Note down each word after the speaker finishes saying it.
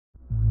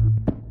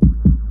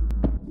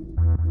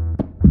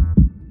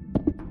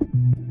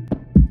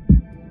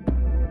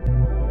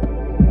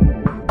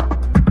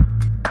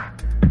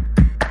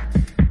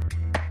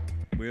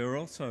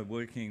also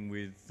working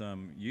with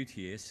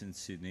UTS in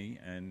Sydney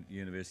and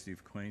University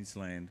of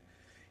Queensland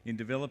in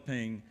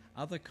developing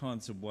other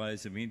kinds of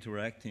ways of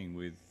interacting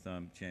with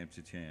Jam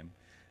to Jam.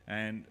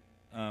 And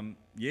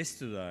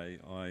yesterday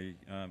I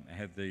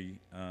had the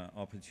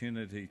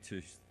opportunity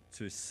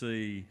to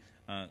see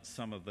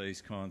some of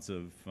these kinds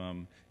of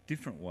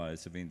different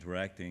ways of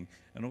interacting,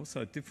 and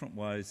also different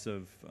ways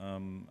of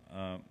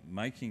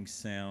making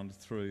sound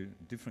through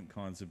different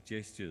kinds of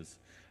gestures.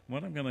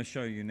 What I'm going to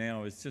show you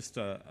now is just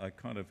a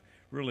kind of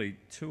really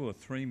 2 or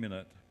 3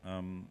 minute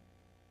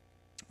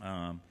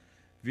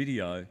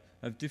video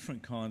of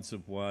different kinds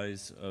of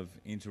ways of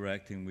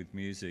interacting with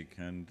music,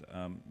 and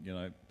you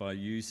know, by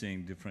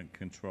using different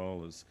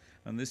controllers.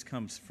 And this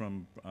comes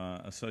from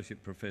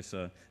Associate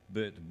Professor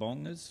Bert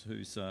Bongers,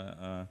 who's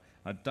a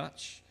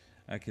Dutch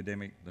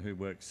academic who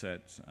works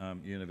at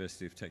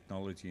University of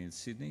Technology in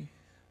Sydney.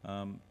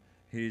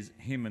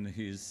 Him and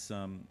his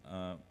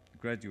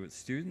graduate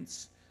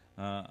students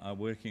are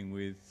working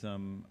with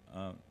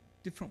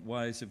different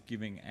ways of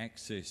giving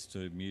access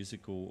to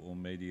musical or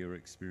media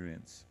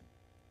experience.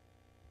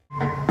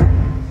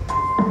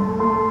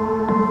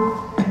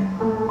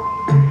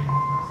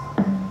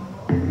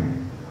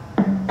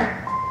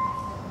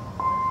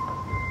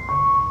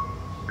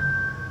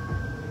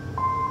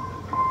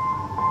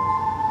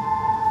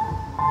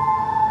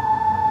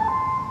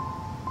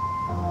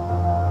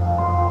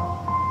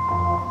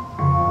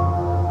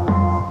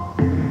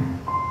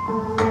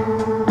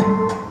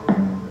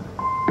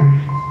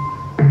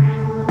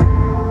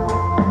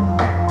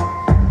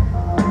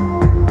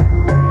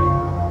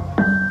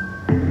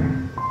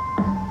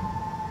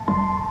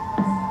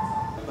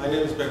 My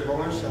name is Bert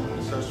Bongers. I'm an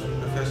Associate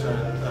Professor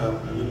at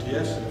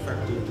UTS in the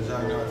Faculty of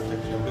Design,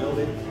 Architecture and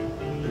Building.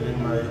 Been in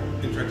my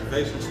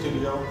interactivation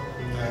studio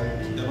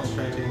and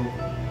demonstrating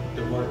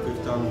the work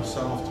we've done with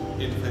some of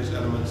the interface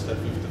elements that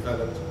we've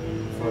developed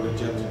for the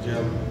Jam to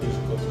Jam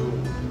musical tool.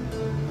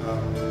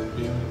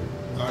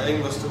 Our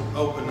aim was to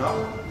open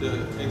up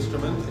the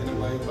instrument in a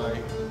way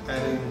by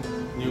adding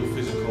new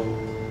physical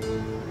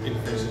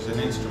interfaces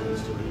and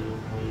instruments to it.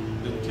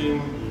 The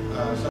team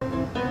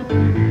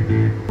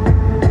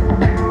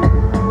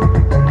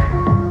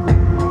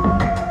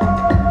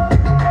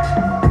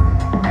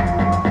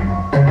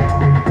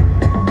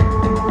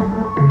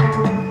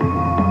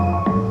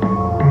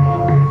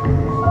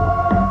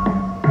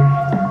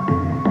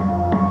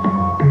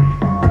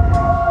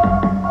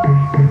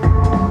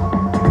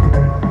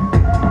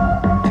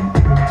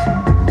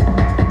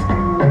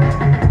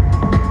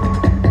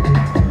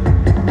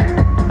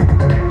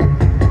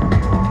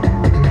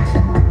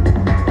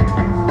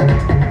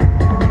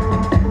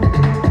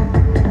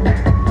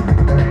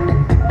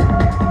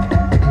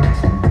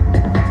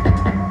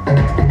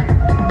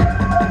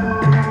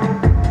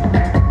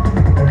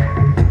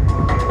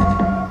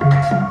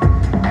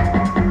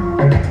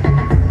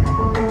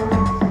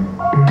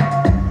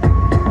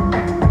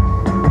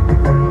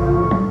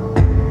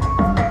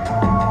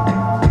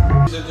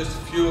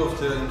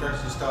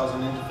styles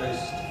and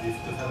interfaces that we've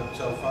developed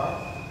so far.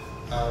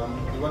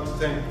 We want to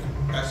thank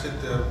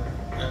ACID,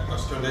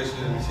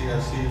 Australasian and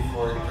CIC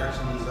for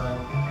interaction design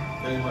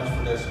very much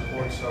for their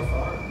support so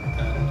far,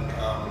 and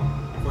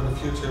for the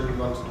future we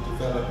want to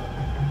develop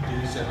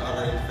these and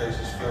other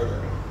interfaces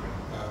further.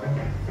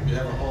 We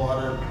have a whole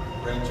other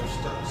range of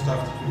stuff that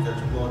we've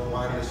explored: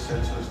 wireless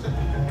sensors that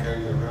you can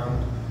carry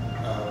around,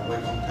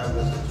 waking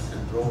tablets that you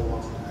can draw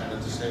on and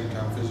at the same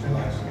time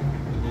visualize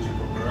the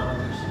musical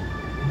parameters.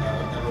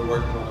 And we're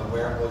working on a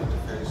wearable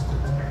interface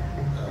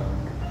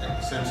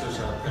that sensors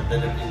are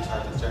embedded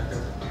inside the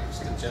jacket. It's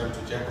the Jam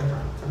to Jacket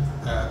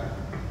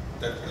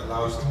that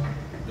allows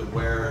the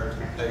wearer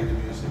to play the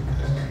music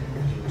as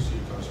he or she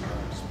goes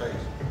around the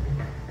space.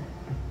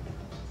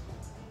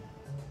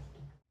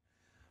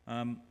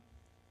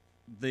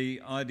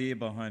 The idea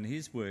behind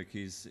his work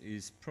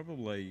is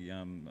probably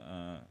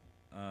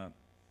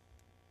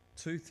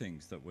two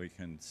things that we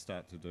can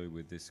start to do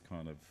with this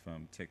kind of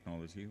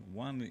technology.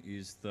 One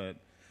is that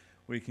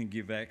we can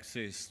give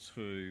access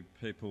to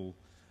people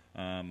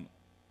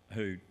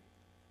who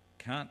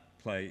can't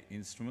play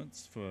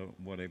instruments for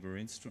whatever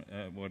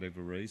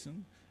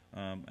reason,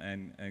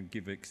 and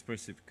give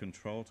expressive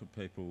control to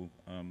people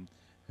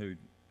who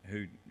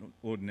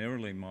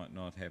ordinarily might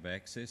not have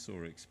access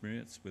or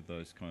experience with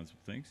those kinds of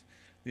things.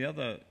 The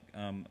other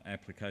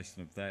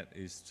application of that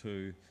is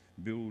to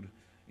build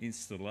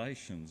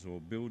installations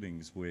or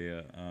buildings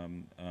where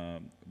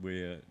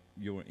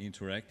you're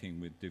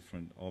interacting with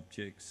different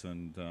objects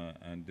and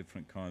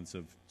different kinds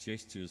of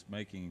gestures,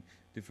 making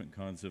different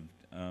kinds of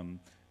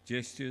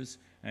gestures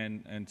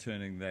and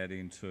turning that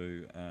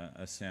into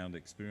a sound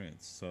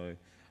experience. So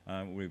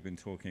we've been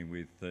talking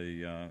with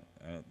the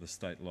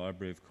State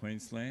Library of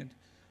Queensland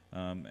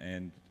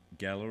and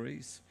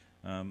galleries,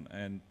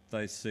 and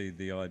they see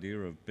the idea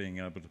of being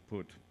able to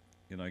put,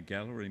 you know,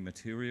 gallery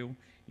material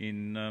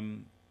in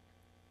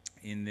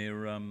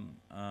their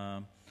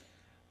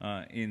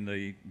in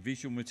the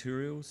visual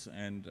materials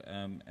and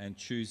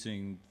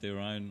choosing their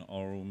own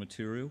oral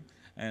material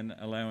and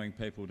allowing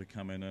people to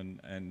come in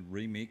and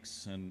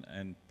remix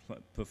and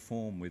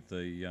perform with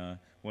the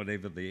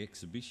whatever the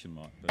exhibition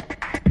might be.